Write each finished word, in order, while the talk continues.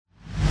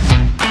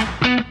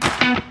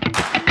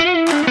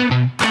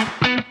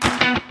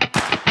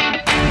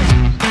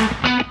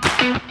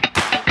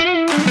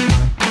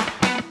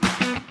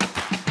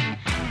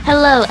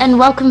Hello and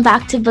welcome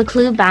back to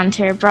Baclue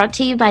Banter, brought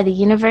to you by the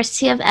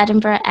University of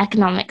Edinburgh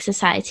Economic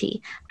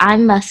Society.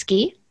 I'm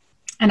Muskie.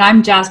 And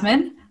I'm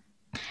Jasmine.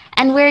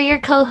 And we're your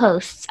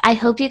co-hosts. I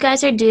hope you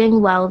guys are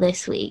doing well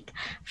this week.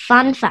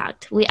 Fun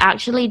fact, we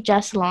actually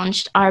just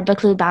launched our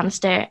Baclue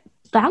Banter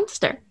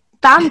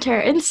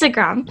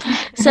Instagram.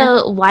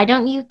 So why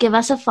don't you give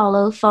us a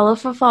follow for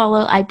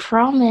follow, I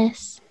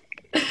promise.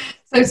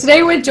 So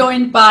today we're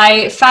joined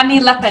by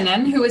Fanni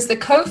Leppänen, who is the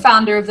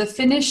co-founder of the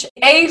Finnish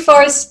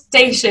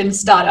afforestation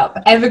startup,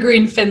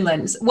 Evergreen,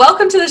 Finland.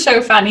 Welcome to the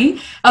show,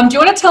 Fanni. Do you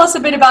want to tell us a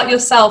bit about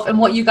yourself and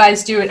what you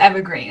guys do at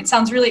Evergreen? It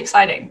sounds really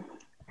exciting.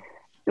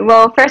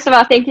 Well, first of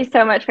all, thank you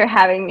so much for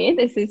having me.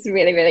 This is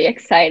really, really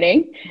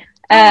exciting.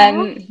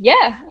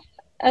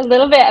 A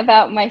little bit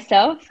about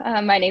myself.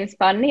 My name is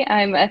Fanni.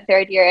 I'm a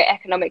third-year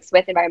economics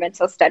with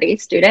environmental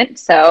studies student.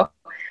 So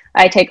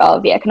I take all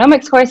of the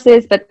economics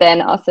courses, but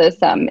then also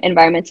some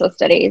environmental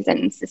studies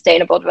and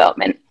sustainable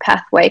development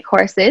pathway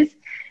courses.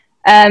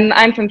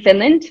 I'm from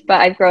Finland, but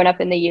I've grown up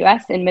in the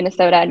US in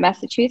Minnesota and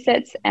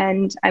Massachusetts,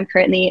 and I'm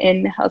currently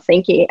in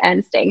Helsinki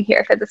and staying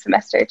here for the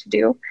semester to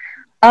do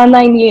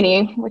online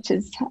uni, which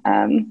is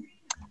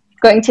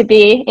going to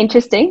be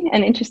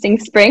an interesting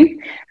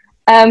spring.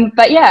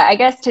 But yeah, I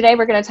guess today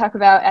we're going to talk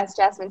about, as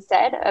Jasmine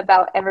said,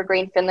 about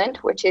Evergreen Finland,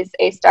 which is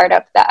a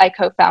startup that I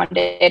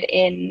co-founded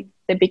in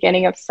the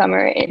beginning of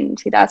summer in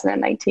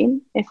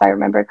 2019, if I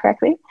remember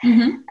correctly.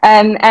 Mm-hmm.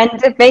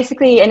 And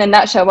basically, in a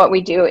nutshell, what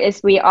we do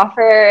is we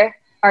offer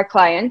our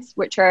clients,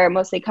 which are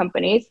mostly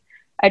companies,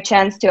 a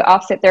chance to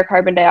offset their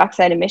carbon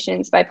dioxide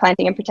emissions by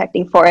planting and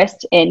protecting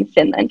forests in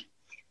Finland.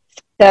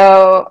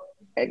 So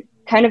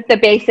kind of the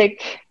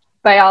basic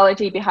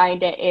biology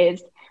behind it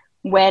is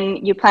when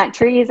you plant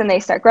trees and they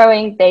start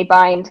growing, they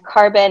bind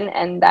carbon,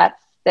 and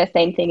that's the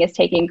same thing as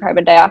taking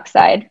carbon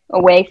dioxide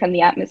away from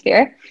the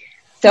atmosphere.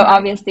 So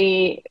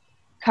obviously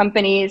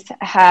companies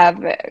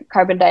have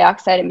carbon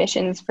dioxide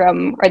emissions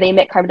they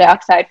emit carbon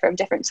dioxide from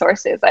different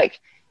sources. Like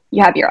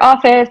you have your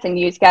office and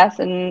use gas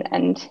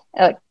and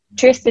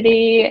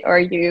electricity, or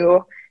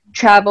you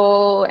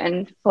travel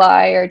and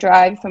fly or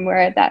drive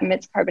somewhere that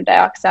emits carbon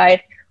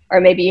dioxide, or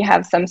maybe you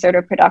have some sort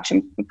of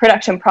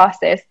production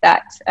process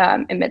that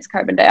emits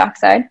carbon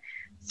dioxide.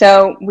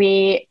 So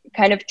we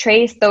kind of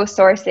trace those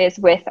sources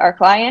with our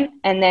client,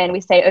 and then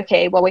we say,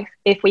 okay, well,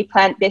 if we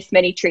plant this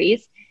many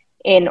trees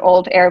in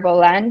old arable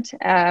land,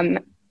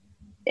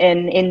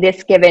 in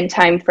this given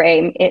time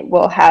frame, it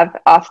will have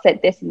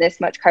offset this and this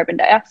much carbon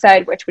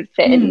dioxide, which would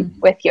fit in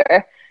with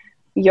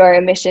your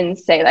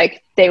emissions. Say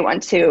like they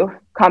want to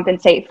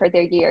compensate for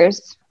their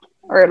years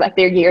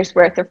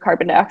worth of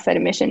carbon dioxide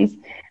emissions.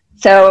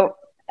 So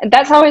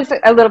that's always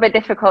a little bit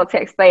difficult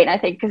to explain, I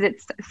think, because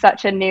it's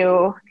such a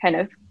new kind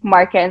of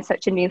market and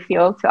such a new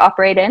field to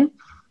operate in.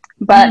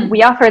 But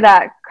we offer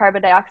that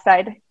carbon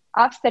dioxide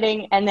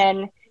offsetting, and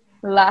then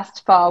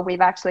last fall, we've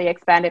actually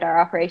expanded our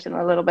operation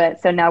a little bit.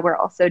 So now we're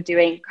also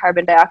doing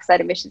carbon dioxide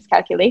emissions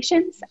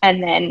calculations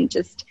and then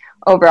just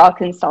overall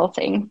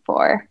consulting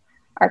for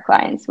our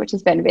clients, which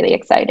has been really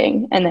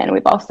exciting. And then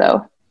we've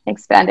also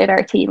expanded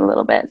our team a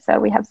little bit. So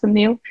we have some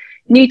new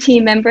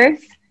team members,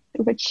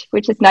 which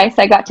is nice.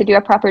 I got to do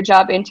a proper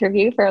job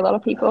interview for a lot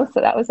of people. So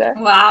that was a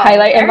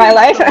highlight in my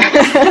life.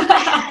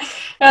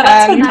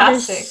 That's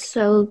fantastic. That is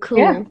so cool.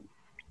 Yeah.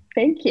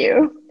 Thank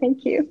you.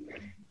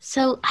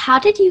 So how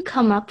did you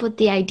come up with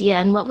the idea,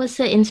 and what was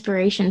the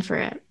inspiration for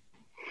it?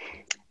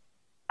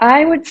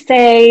 I would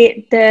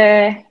say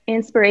the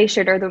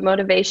inspiration or the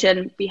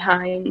motivation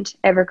behind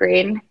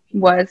Evergreen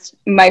was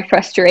my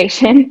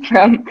frustration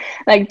from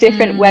like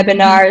different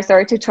webinars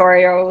or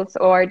tutorials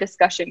or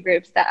discussion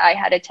groups that I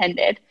had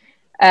attended.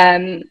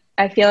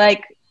 I feel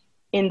like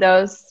in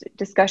those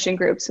discussion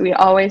groups, we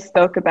always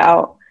spoke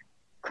about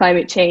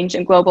climate change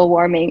and global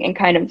warming and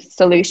kind of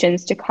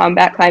solutions to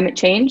combat climate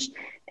change.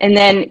 And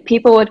then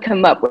people would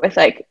come up with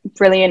like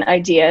brilliant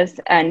ideas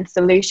and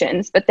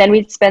solutions, but then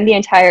we'd spend the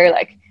entire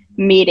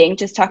meeting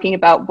just talking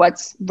about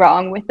what's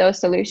wrong with those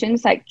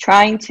solutions, like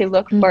trying to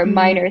look for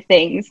minor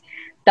things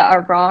that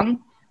are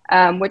wrong,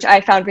 which I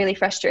found really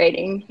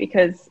frustrating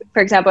because,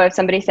 for example, if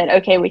somebody said,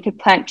 okay, we could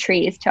plant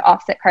trees to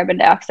offset carbon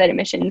dioxide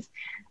emissions,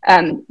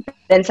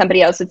 then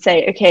somebody else would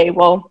say, okay,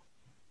 well,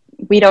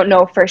 we don't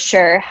know for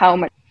sure how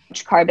much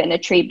carbon a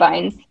tree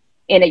binds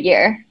in a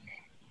year.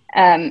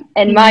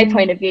 And my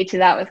point of view to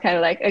that was kind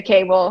of like,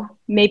 okay, well,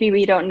 maybe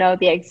we don't know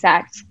the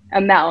exact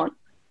amount,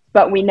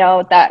 but we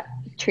know that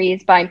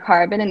trees bind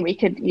carbon and we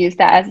could use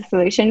that as a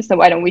solution. So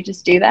why don't we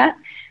just do that?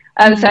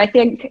 So I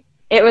think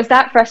it was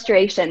that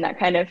frustration that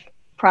kind of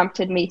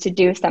prompted me to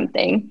do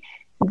something.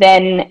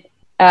 Then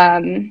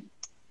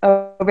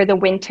over the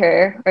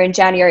winter, or in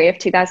January of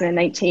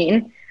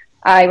 2019,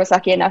 I was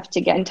lucky enough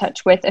to get in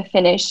touch with a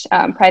Finnish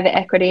private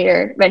equity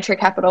or venture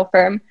capital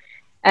firm.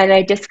 And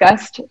I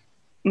discussed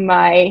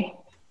my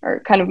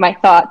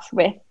thoughts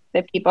with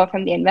the people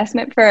from the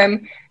investment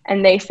firm.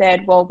 And they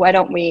said, well, why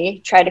don't we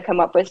try to come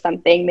up with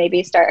something,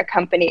 maybe start a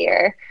company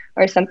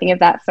or something of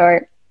that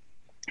sort.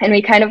 And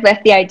we kind of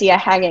left the idea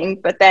hanging,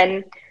 but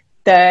then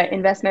the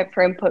investment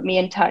firm put me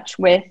in touch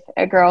with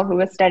a girl who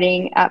was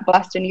studying at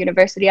Boston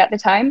University at the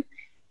time.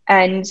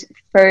 And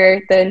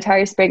for the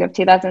entire spring of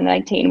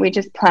 2019, we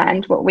just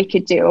planned what we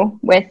could do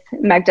with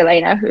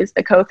Magdalena, who's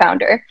the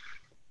co-founder.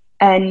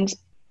 And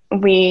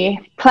we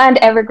planned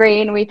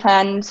Evergreen, we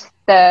planned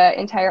the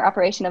entire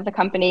operation of the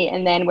company.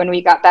 And then when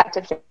we got back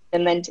to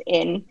Finland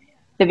in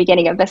the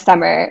beginning of the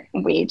summer,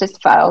 we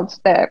just filed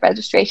the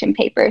registration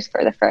papers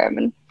for the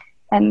firm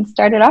and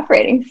started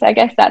operating. So I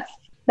guess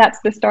that's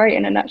the story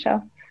in a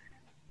nutshell.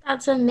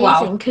 That's amazing.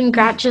 Wow.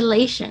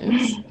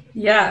 Congratulations.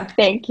 Yeah.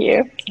 Thank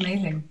you. It's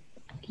amazing.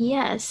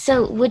 Yeah.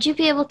 So would you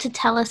be able to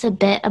tell us a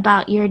bit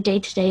about your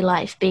day-to-day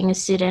life being a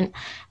student,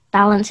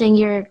 balancing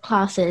your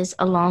classes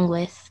along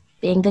with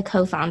being the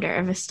co-founder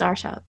of a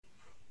startup?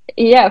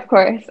 Yeah, of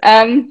course.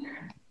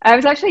 I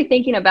was actually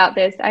thinking about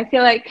this. I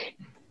feel like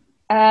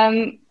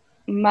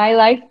my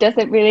life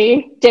doesn't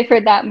really differ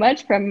that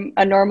much from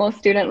a normal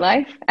student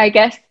life. I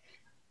guess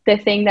the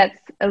thing that's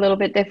a little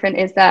bit different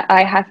is that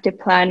I have to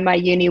plan my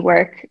uni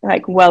work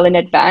like well in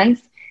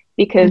advance,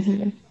 because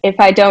if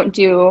I don't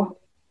do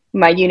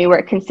my uni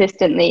work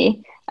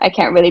consistently, I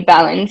can't really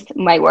balance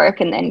my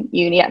work and then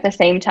uni at the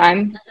same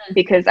time,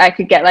 because I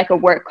could get like a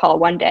work call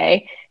one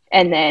day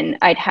and then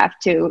I'd have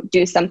to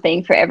do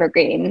something for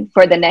Evergreen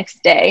for the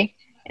next day.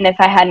 And if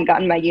I hadn't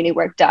gotten my uni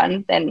work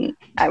done, then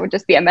I would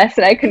just be a mess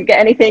and I couldn't get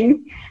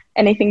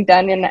anything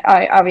done. And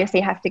I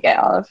obviously have to get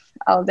all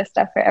of this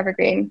stuff for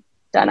Evergreen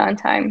done on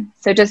time.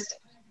 So just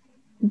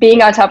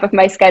being on top of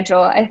my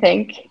schedule, I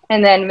think.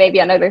 And then maybe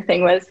another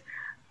thing was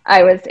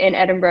I was in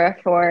Edinburgh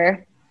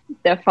for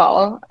the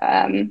fall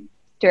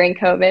during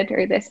COVID,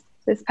 or this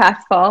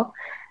past fall.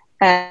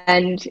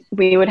 And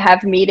we would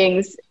have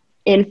meetings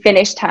in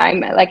Finnish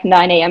time at like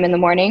 9 a.m. in the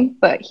morning,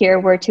 but here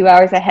we're 2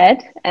 hours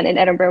ahead, and in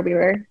Edinburgh we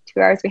were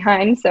 2 hours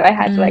behind. So I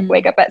had to like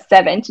wake up at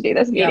 7 to do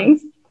those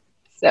meetings.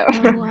 So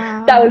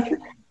Wow.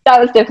 that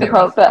was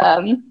difficult,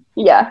 but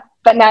yeah.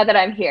 But now that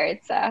I'm here,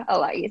 it's a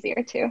lot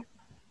easier to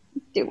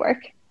do work.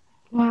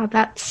 Wow,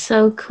 that's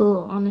so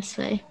cool,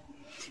 honestly.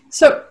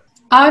 So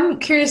I'm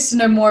curious to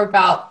know more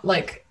about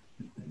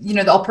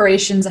the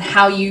operations and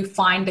how you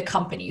find the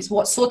companies.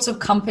 What sorts of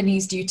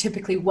companies do you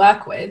typically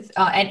work with?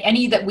 And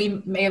any that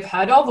we may have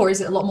heard of, or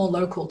is it a lot more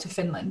local to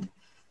Finland?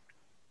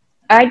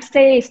 I'd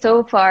say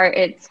so far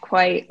it's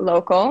quite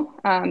local.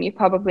 You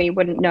probably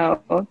wouldn't know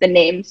the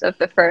names of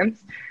the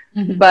firms,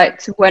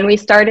 but when we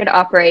started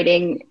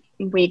operating,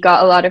 we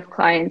got a lot of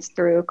clients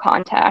through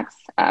contacts,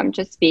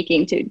 just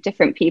speaking to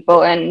different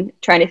people and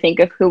trying to think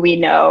of who we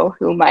know,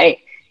 who might,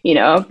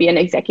 be an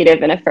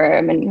executive in a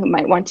firm and who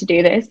might want to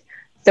do this.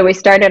 So we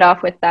started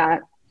off with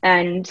that.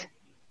 And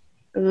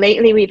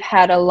lately we've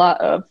had a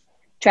lot of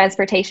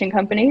transportation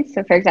companies.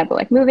 So for example,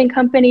 like moving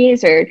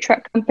companies or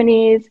truck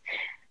companies,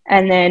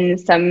 and then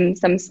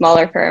some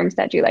smaller firms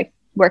that do like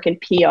work in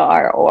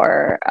PR,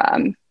 or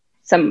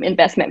some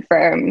investment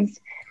firms.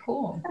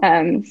 Cool.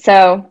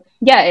 So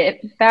yeah,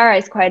 it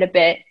varies quite a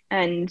bit.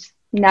 And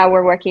now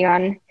we're working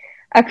on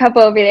a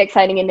couple of really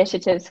exciting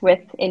initiatives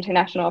with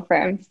international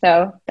firms.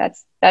 So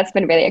that's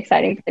been really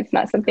exciting. It's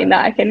not something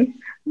that I can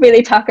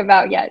really talk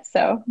about yet.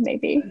 So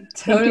maybe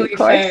totally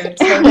fair.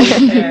 Totally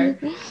fair.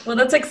 Well,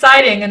 that's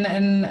exciting.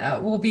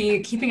 And we'll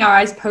be keeping our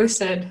eyes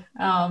posted.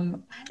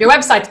 Your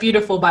website's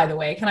beautiful, by the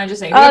way. Can I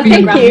just say, whoever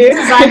your graphic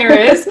designer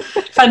is,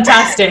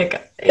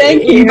 fantastic.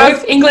 Thank you.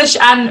 Both English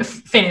and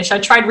Finnish. I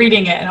tried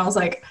reading it and I was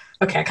like,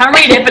 okay, I can't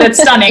read it, but it's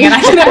stunning and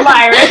I can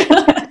admire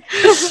it.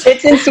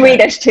 It's in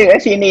Swedish too,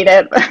 if you need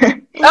it.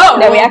 Oh,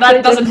 no, well,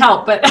 that doesn't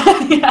help, but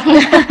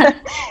yeah.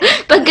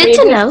 But good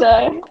to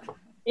know.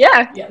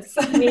 Yeah. Yes.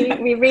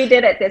 we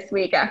redid it this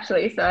week,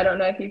 actually, so I don't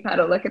know if you've had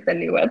a look at the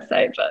new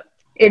website, but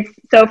it's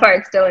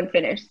still in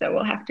Finnish, so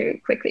we'll have to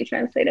quickly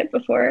translate it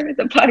before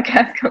the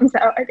podcast comes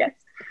out, I guess.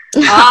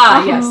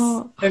 Yes.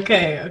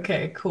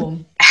 Okay, cool.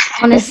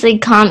 Honestly,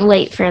 can't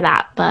wait for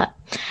that. But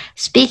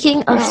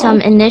speaking of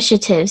some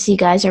initiatives you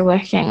guys are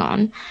working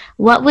on,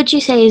 what would you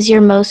say is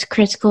your most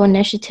critical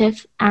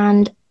initiative,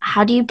 and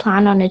how do you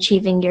plan on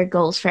achieving your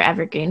goals for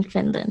Evergreen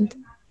Finland?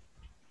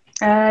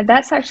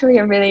 That's actually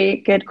a really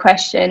good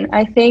question.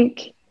 I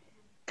think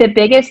the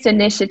biggest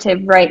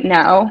initiative right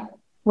now,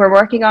 we're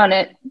working on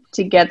it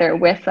together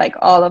with like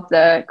all of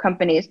the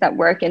companies that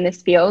work in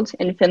this field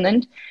in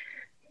Finland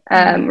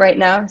right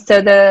now.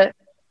 So the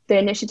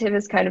initiative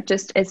is kind of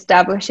just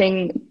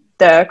establishing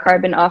the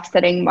carbon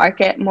offsetting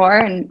market more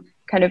and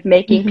kind of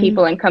making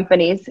people and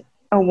companies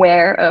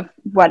aware of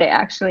what it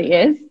actually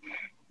is,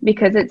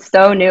 because it's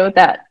so new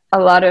that a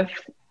lot of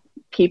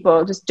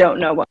people just don't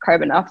know what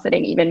carbon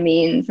offsetting even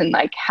means, and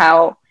like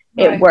how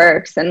it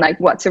works, and like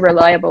what's a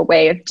reliable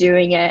way of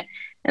doing it,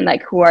 and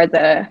like who are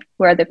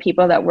the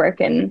people that work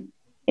in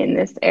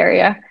this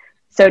area.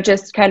 So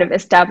just kind of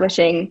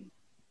establishing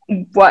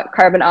what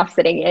carbon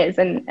offsetting is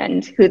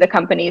and who the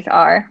companies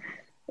are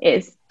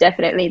is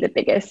definitely the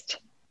biggest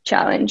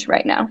challenge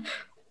right now.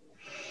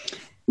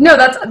 No,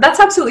 that's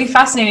absolutely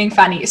fascinating,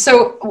 Fanny.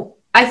 So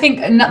I think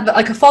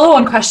like a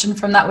follow-on question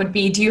from that would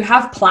be, do you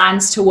have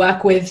plans to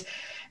work with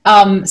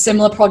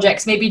similar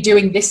projects, maybe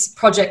doing this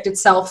project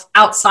itself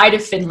outside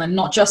of Finland,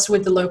 not just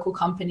with the local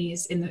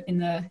companies in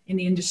the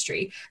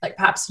industry, like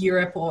perhaps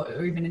Europe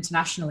or even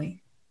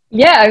internationally?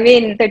 Yeah, I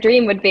mean, the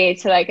dream would be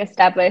to like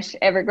establish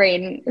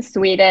Evergreen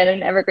Sweden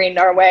and Evergreen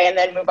Norway, and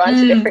then move on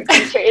to different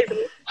countries and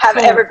have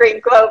Cool.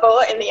 Evergreen global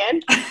in the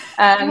end.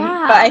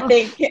 Wow. But I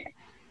think,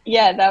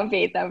 yeah, that would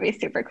be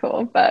super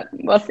cool. But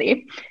we'll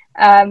see.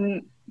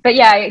 But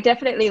yeah, I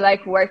definitely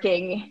like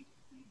working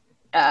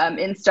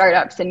in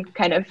startups and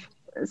kind of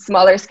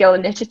smaller scale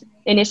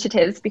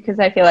initiatives, because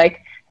I feel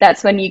like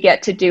that's when you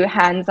get to do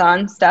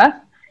hands-on stuff.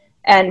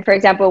 And for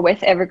example,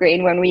 with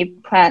Evergreen, when we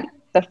plant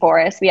the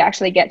forest, we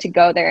actually get to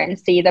go there and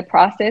see the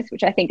process,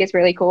 which I think is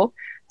really cool.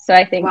 So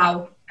I think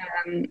Wow.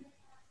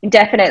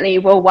 definitely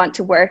will want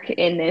to work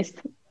in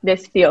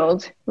this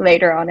field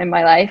later on in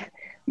my life,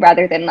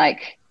 rather than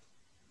like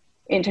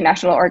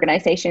international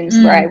organizations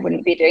where I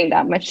wouldn't be doing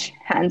that much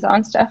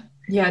hands-on stuff.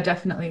 Yeah,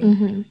 definitely.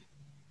 Mm-hmm.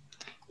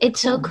 It's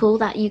so cool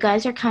that you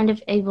guys are kind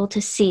of able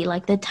to see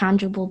like the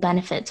tangible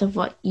benefits of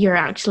what you're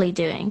actually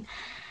doing.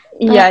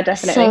 But, yeah,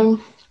 definitely.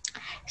 So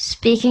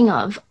speaking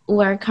of,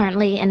 we're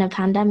currently in a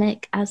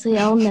pandemic, as we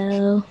all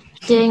know,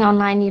 doing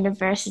online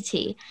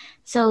university.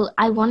 So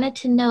I wanted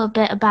to know a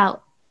bit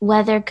about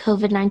whether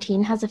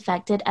COVID-19 has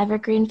affected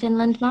Evergreen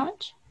Finland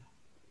much.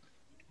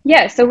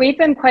 Yeah, so we've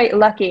been quite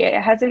lucky.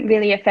 It hasn't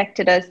really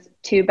affected us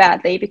too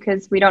badly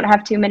because we don't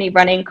have too many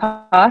running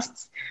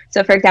costs.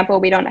 So for example,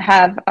 we don't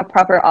have a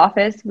proper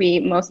office. We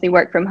mostly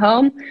work from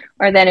home,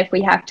 or then if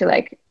we have to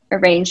like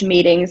arrange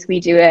meetings, we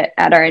do it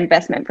at our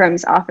investment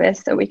firm's office,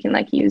 so we can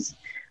like use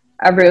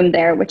a room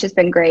there, which has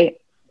been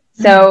great.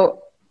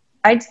 So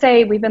I'd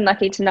say we've been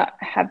lucky to not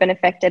have been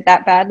affected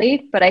that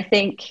badly, but I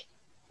think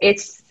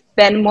it's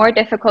been more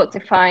difficult to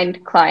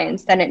find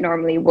clients than it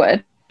normally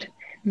would.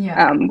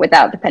 Yeah.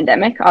 Without the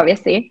pandemic,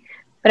 obviously.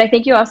 But I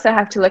think you also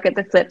have to look at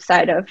the flip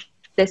side of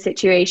the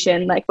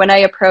situation. Like when I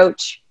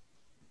approach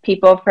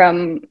people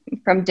from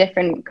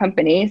different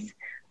companies,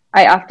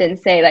 I often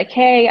say like,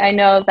 hey, I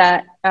know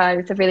that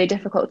it's a really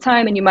difficult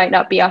time and you might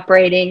not be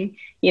operating,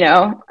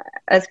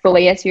 as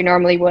fully as you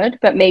normally would,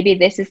 but maybe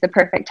this is the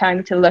perfect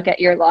time to look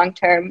at your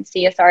long-term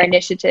CSR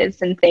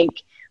initiatives and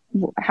think,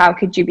 how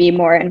could you be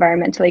more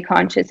environmentally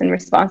conscious and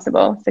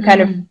responsible? So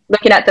kind of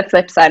looking at the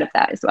flip side of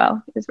that as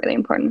well is really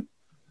important.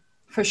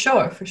 For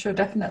sure,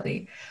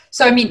 definitely.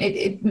 So, I mean,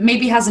 it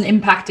maybe hasn't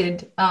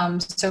impacted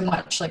so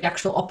much like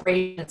actual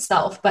operation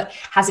itself, but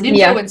has it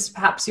influenced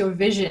perhaps your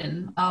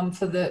vision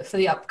for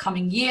the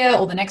upcoming year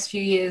or the next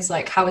few years?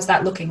 Like, how is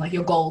that looking? Like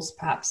your goals,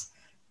 perhaps?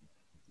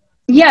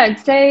 Yeah, I'd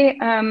say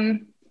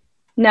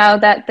now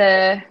that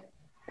the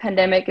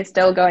pandemic is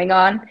still going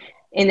on,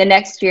 in the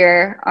next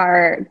year,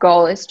 our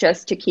goal is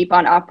just to keep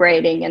on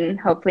operating and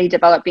hopefully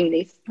developing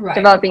these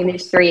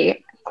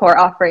three core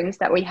offerings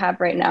that we have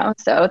right now.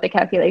 So the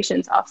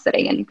calculations,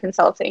 offsetting, and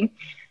consulting.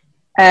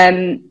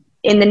 In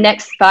the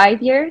next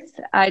 5 years,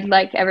 I'd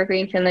like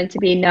Evergreen Finland to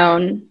be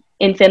known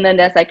in Finland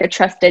as like a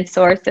trusted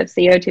source of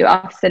CO2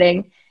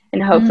 offsetting,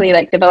 and hopefully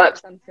like develop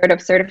some sort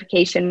of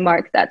certification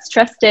mark that's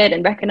trusted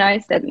and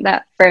recognized and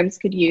that firms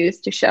could use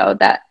to show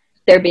that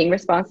they're being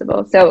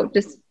responsible. So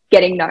just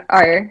getting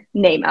our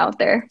name out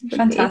there.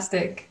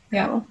 Fantastic.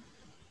 Yeah.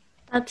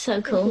 That's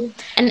so cool.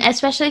 And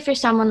especially for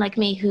someone like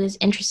me who is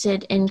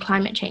interested in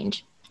climate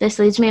change. This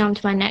leads me on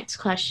to my next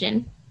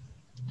question.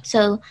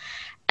 So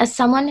as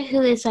someone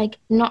who is like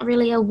not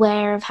really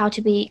aware of how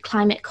to be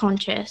climate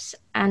conscious,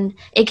 and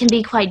it can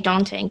be quite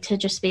daunting to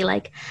just be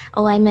like,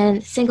 oh, I'm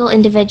a single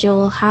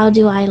individual. How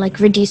do I like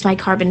reduce my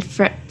carbon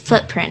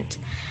footprint?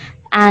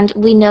 And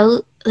we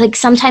know like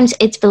sometimes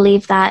it's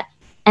believed that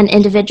an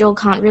individual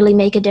can't really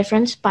make a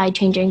difference by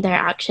changing their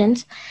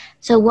actions.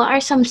 So what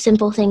are some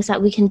simple things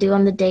that we can do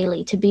on the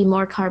daily to be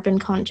more carbon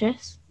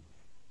conscious?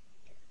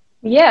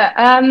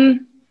 Yeah,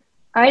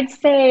 I'd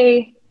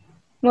say,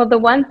 well, the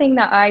one thing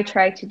that I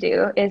try to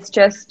do is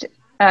just,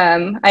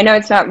 I know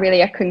it's not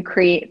really a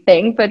concrete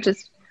thing, but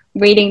just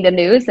reading the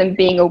news and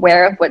being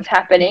aware of what's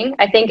happening.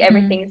 I think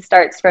everything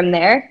starts from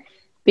there,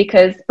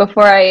 because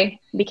before I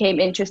became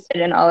interested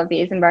in all of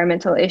these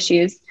environmental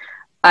issues,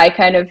 I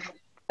kind of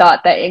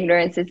thought that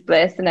ignorance is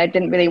bliss, and I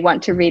didn't really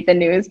want to read the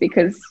news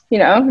because,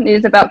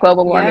 news about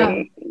global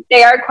warming,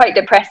 they are quite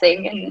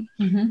depressing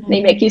and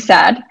they make you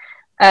sad.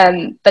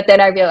 But then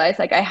I realized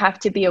like I have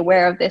to be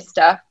aware of this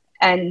stuff,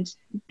 and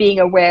being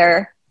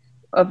aware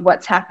of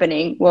what's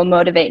happening will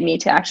motivate me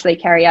to actually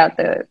carry out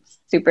the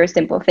super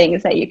simple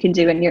things that you can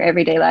do in your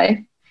everyday life.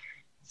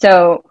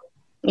 So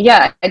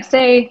yeah, I'd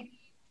say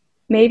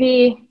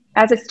maybe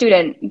as a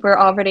student,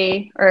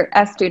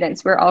 as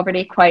students, we're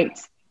already quite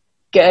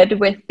good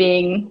with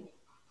being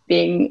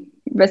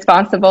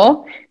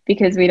responsible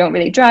because we don't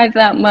really drive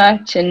that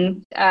much,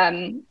 and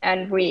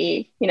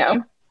we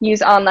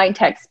use online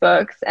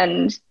textbooks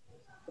and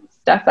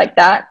stuff like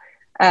that.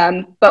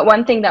 But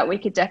one thing that we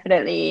could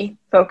definitely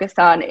focus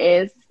on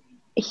is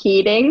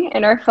heating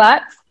in our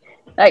flats,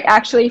 like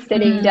actually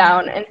sitting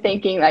down and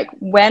thinking like,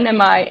 when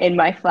am I in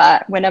my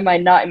flat? When am I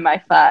not in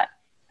my flat?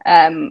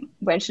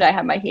 When should I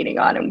have my heating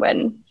on and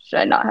when should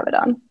I not have it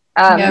on?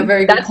 Yeah,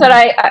 very good That's point.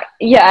 what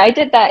I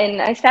did that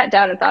I sat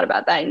down and thought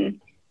about that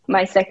in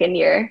my second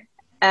year,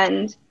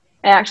 and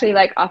I actually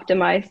like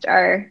optimized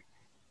our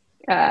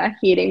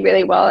heating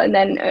really well, and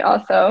then it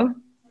also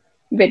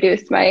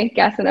reduced my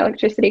gas and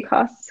electricity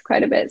costs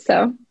quite a bit.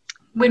 So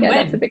Win-win.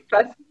 Yeah, that's a big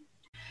plus.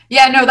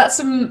 Yeah, no, that's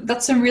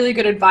some really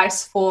good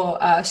advice for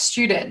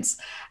students.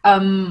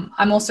 I'm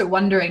also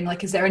wondering,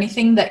 like, is there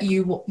anything that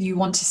you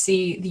want to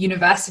see the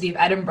University of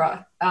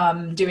Edinburgh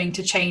doing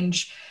to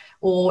change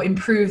or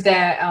improve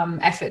their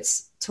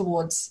efforts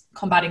towards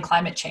combating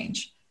climate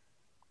change?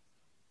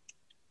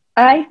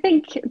 I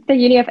think the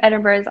Uni of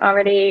Edinburgh is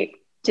already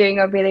doing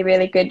a really,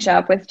 really good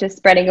job with just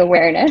spreading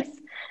awareness.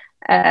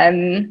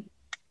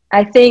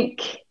 I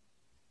think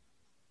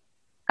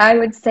I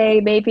would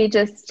say maybe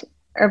just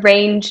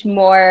arrange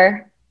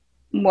more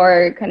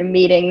kind of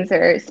meetings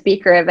or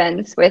speaker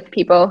events with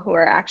people who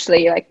are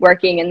actually like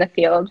working in the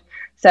field.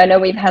 So I know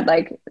we've had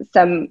like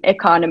some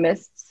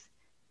economists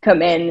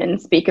come in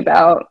and speak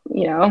about,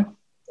 you know,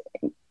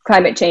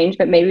 climate change,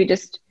 but maybe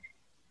just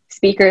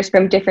speakers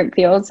from different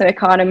fields. So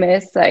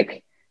economists,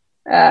 like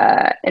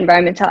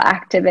environmental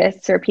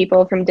activists, or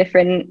people from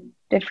different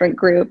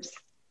groups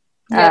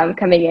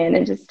coming in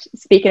and just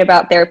speaking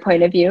about their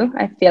point of view.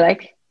 I feel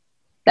like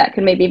that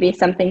could maybe be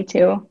something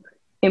to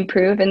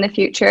improve in the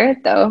future,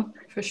 though.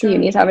 For sure. The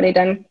uni's already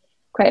done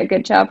quite a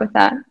good job with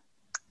that.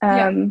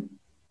 I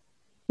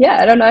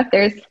don't know if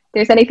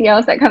there's anything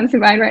else that comes to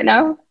mind right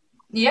now.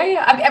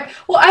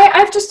 I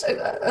have just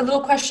a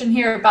little question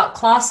here about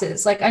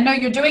classes. Like, I know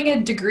you're doing a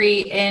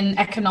degree in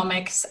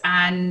economics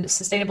and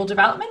sustainable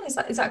development.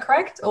 Is that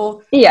correct?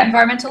 Or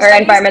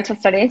environmental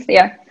studies?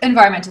 Yeah.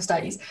 Environmental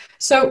studies.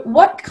 So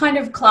what kind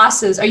of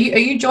classes are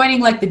you joining,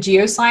 like the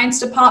geoscience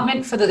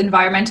department for the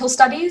environmental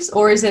studies,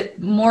 or is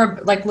it more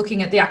like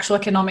looking at the actual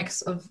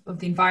economics of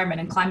the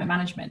environment and climate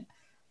management?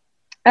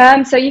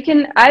 So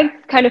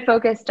I've kind of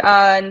focused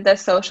on the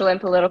social and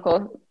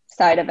political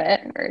side of it,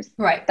 or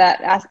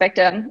that aspect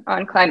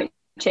on climate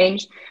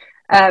change.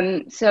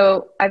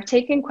 So I've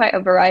taken quite a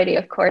variety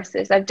of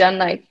courses. I've done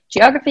like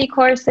geography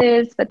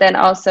courses, but then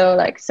also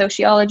like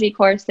sociology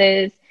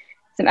courses,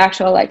 some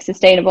actual like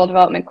sustainable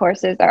development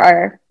courses.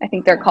 I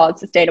think they're called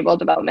Sustainable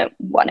Development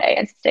 1A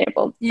and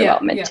Sustainable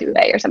Development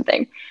 2A or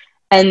something.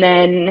 And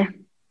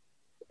then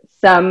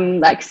some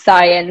like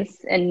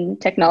science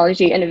and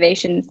technology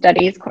innovation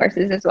studies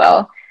courses as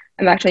well.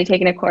 I'm actually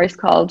taking a course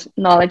called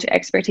Knowledge,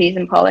 Expertise,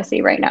 and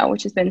Policy right now,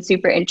 which has been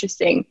super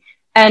interesting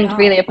and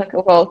really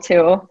applicable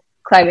to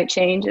climate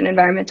change and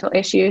environmental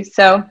issues.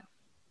 So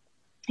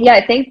yeah,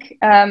 I think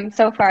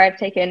so far I've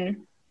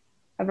taken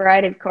a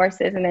variety of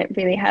courses, and it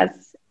really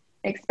has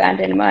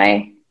expanded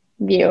my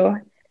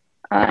view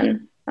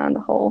on the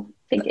whole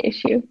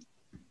issue.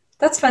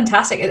 That's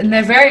fantastic. And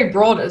they're very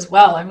broad as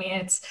well. I mean,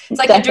 it's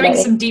like Definitely. You're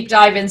doing some deep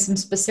dive in some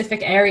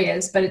specific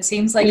areas, but it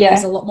seems like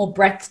there's a lot more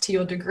breadth to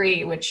your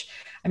degree, which,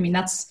 I mean,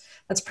 that's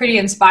pretty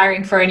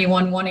inspiring for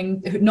anyone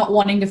not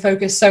wanting to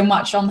focus so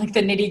much on like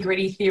the nitty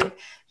gritty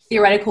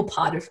theoretical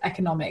part of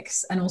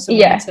economics, and also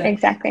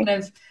kind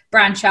of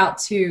branch out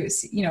to,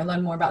 you know,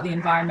 learn more about the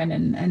environment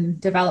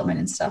and development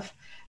and stuff.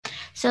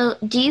 So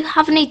do you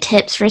have any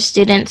tips for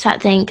students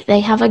that think they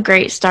have a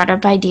great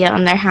startup idea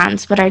on their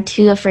hands but are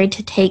too afraid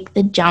to take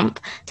the jump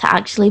to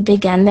actually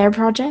begin their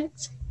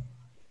projects?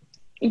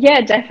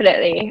 Yeah,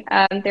 definitely.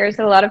 There's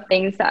a lot of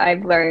things that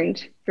I've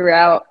learned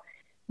throughout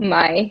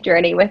my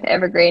journey with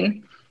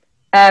Evergreen.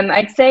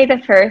 I'd say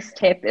the first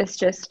tip is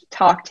just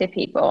talk to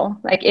people.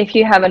 Like, if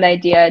you have an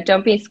idea,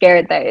 don't be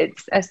scared that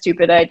it's a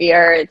stupid idea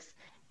or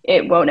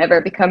it won't ever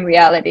become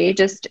reality.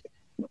 Just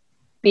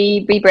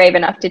be brave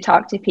enough to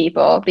talk to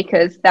people,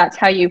 because that's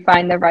how you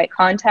find the right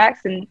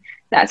contacts, and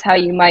that's how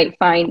you might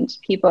find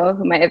people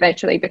who might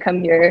eventually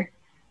become your,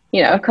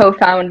 you know,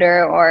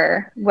 co-founder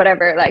or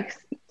whatever, like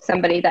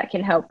somebody that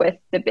can help with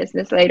the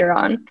business later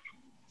on.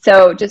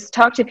 So just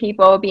talk to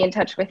people, be in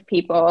touch with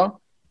people,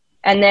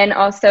 and then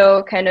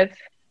also kind of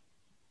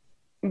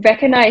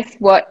recognize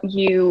what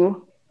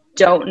you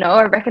don't know,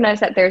 or recognize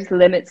that there's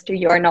limits to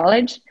your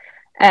knowledge,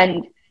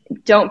 and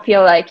don't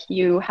feel like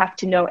you have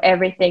to know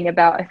everything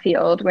about a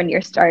field when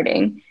you're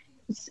starting.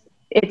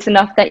 It's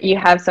enough that you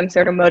have some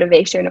sort of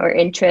motivation or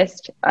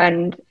interest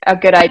and a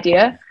good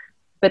idea,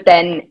 but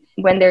then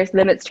when there's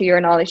limits to your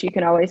knowledge, you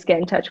can always get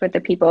in touch with the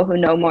people who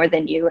know more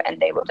than you, and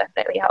they will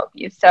definitely help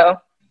you. So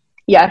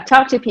yeah,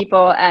 talk to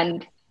people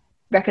and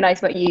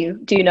recognize what you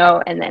do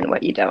know and then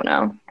what you don't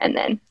know, and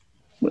then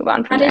move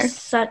on from there. That is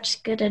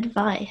such good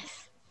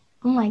advice.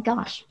 Oh my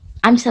gosh.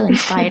 I'm so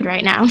inspired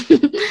right now.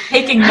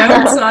 Taking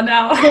notes on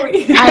now.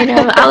 I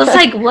know. I was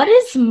like, what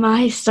is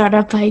my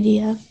startup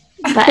idea?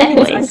 But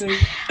anyways,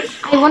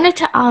 I wanted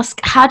to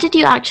ask, how did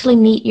you actually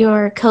meet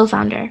your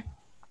co-founder?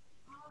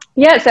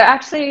 Yeah, so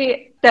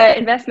actually the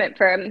investment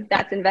firm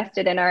that's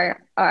invested in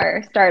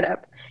our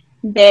startup,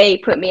 they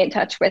put me in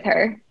touch with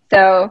her.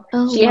 So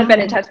Oh, she had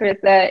been in wow. touch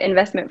with the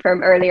investment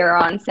firm earlier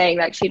on saying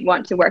that she'd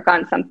want to work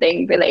on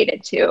something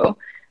related to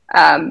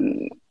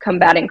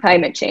combating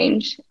climate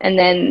change. And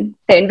then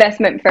the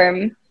investment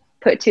firm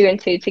put two and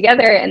two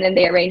together, and then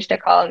they arranged a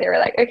call, and they were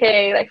like,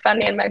 okay, like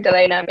Fanny and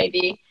Magdalena,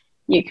 maybe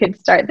you could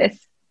start this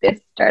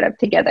startup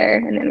together.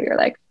 And then we were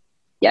like,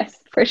 yes,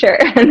 for sure.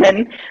 And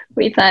then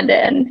we planned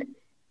it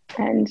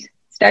and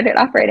started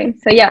operating.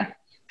 So yeah,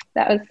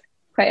 that was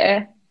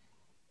quite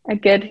a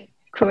good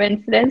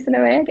coincidence in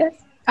a way, I guess.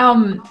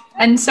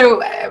 And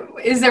so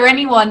is there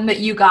anyone that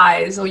you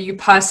guys or you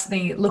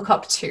personally look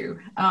up to,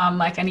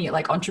 like any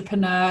like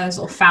entrepreneurs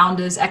or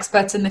founders,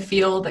 experts in the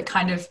field that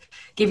kind of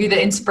give you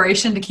the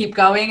inspiration to keep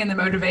going and the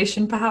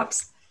motivation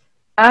perhaps?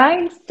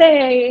 I'd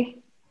say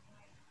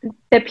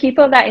the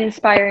people that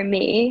inspire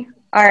me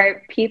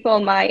are people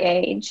my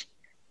age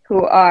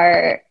who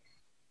are,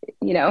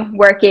 you know,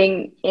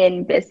 working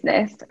in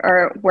business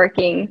or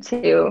working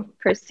to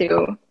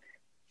pursue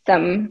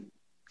some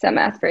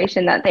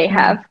aspiration that they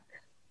have.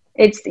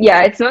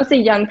 It's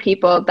mostly young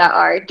people that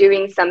are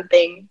doing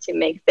something to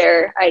make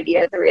their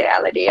ideas a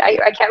reality.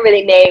 I can't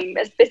really name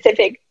a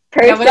specific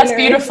person. Yeah, but that's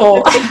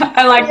beautiful.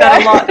 I like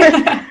that a lot.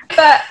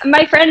 But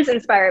my friends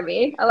inspire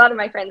me. A lot of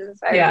my friends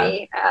inspire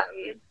me.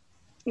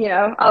 You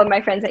know, all of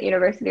my friends at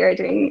university are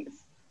doing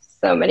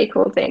so many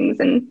cool things,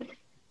 and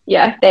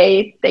yeah,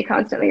 they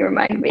constantly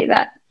remind me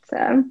that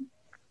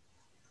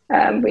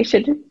we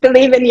should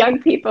believe in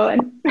young people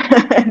and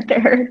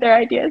their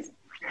ideas.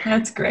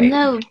 That's great.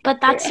 No,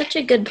 but that's such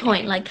a good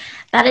point. Like,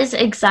 that is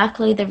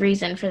exactly the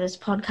reason for this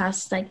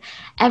podcast. Like,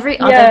 every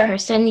other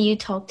person you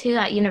talk to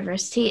at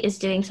university is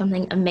doing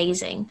something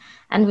amazing.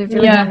 And we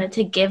really wanted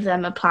to give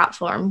them a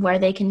platform where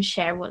they can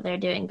share what they're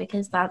doing,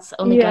 because that's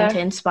only going to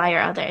inspire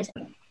others.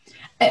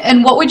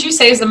 And what would you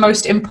say is the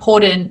most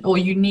important or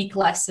unique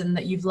lesson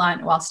that you've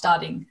learned while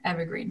starting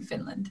Evergreen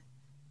Finland?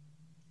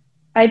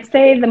 I'd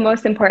say the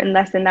most important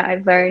lesson that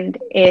I've learned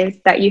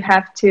is that you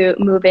have to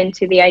move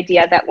into the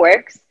idea that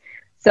works.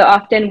 So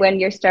often when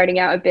you're starting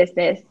out a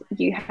business,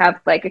 you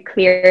have like a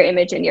clear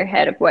image in your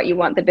head of what you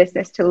want the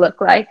business to look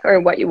like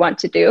or what you want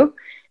to do.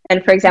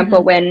 And for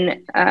example,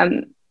 when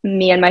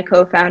me and my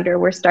co-founder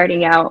were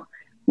starting out,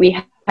 we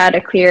had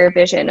a clear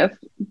vision of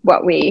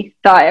what we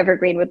thought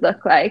Evergreen would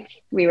look like.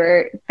 We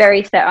were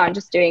very set on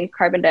just doing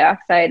carbon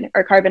dioxide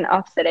or carbon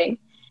offsetting.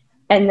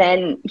 And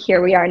then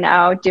here we are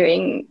now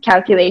doing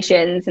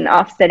calculations and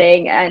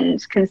offsetting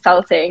and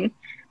consulting.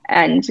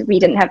 And we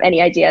didn't have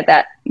any idea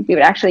that we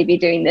would actually be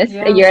doing this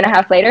a year and a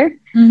half later.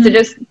 So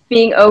just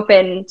being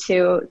open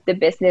to the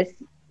business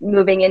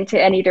moving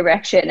into any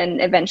direction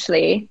and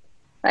eventually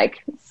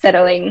like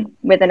settling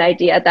with an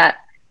idea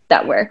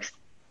that works.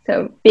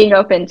 So being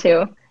open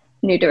to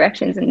new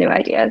directions and new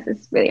ideas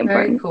is really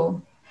important. Very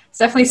cool. It's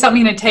definitely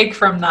something to take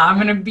from that. I'm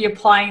going to be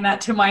applying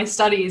that to my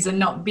studies and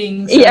not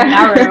being so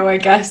narrow, I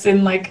guess,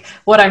 in like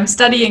what I'm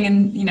studying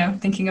and, you know,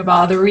 thinking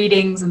about other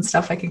readings and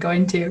stuff I could go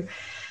into.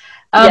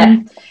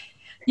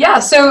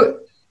 So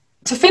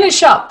to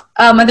finish up,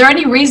 are there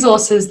any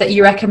resources that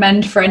you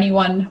recommend for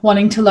anyone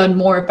wanting to learn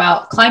more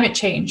about climate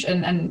change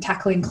and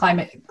tackling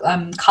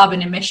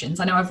carbon emissions?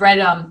 I know I've read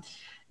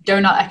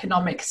Donut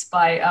Economics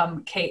by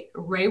Kate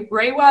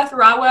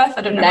Raworth.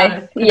 I don't know how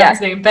to pronounce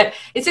his name, but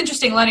it's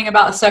interesting learning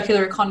about the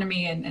circular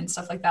economy and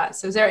stuff like that.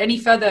 So is there any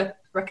further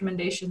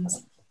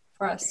recommendations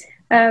for us?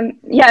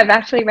 I've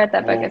actually read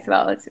that book as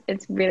well.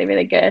 It's really,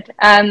 really good.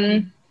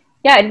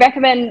 I'd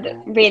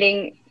recommend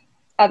reading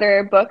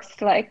other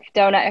books like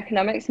Donut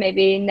Economics,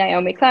 maybe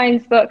Naomi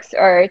Klein's books,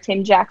 or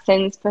Tim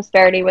Jackson's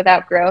Prosperity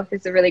Without Growth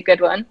is a really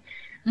good one.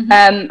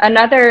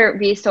 Another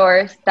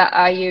resource that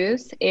I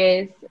use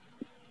is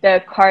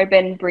the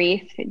Carbon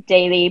Brief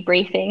Daily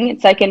Briefing.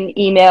 It's like an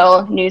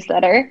email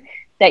newsletter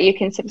that you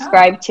can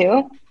subscribe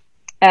to.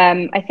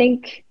 I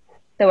think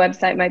the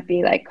website might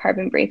be like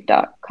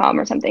carbonbrief.com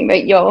or something,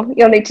 but you'll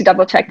need to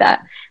double check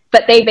that.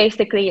 But they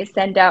basically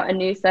send out a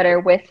newsletter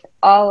with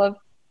all of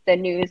the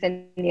news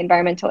in the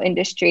environmental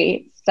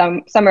industry,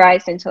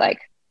 summarized into like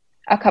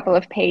a couple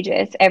of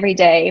pages every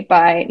day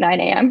by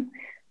 9 a.m.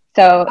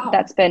 So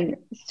that's been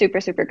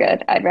super, super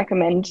good. I'd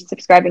recommend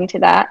subscribing to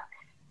that.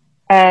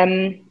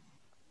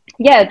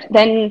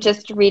 Then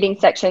just reading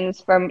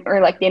sections or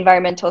like the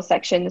environmental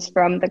sections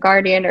from The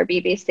Guardian or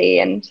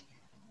BBC and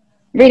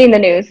reading the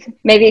news.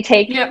 Maybe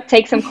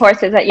take some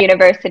courses at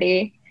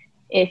university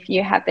if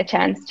you have the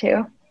chance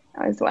to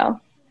as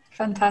well.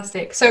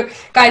 Fantastic. So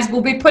guys,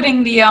 we'll be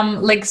putting the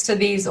links to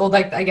these, or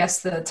like I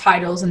guess the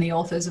titles and the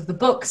authors of the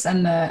books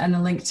and the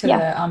link to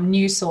the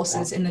news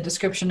sources in the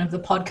description of the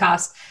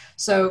podcast.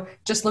 So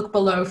just look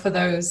below for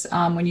those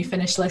when you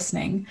finish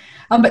listening.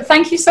 But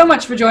thank you so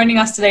much for joining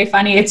us today,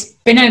 Fanny. It's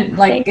been an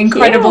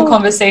incredible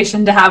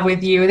conversation to have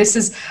with you.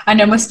 I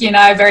know Muskie and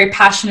I are very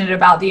passionate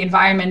about the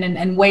environment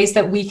and ways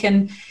that we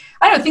can,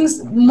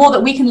 things more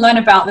that we can learn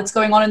about that's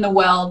going on in the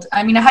world.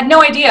 I mean, I had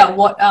no idea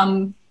what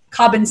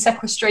carbon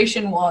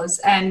sequestration was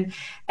and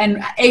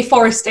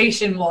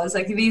afforestation was.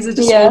 Like, these are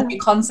just all new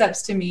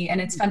concepts to me, and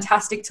it's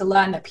fantastic to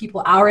learn that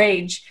people our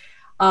age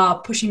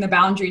pushing the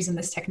boundaries in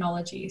this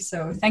technology.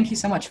 So thank you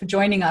so much for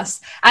joining us,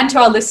 and to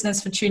our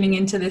listeners for tuning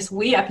into this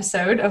wee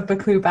episode of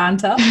Baklu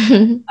Banter.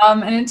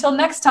 And until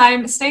next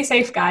time, stay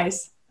safe,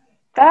 guys.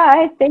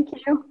 Bye. Thank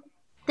you.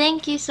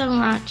 Thank you so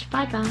much.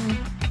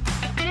 Bye-bye.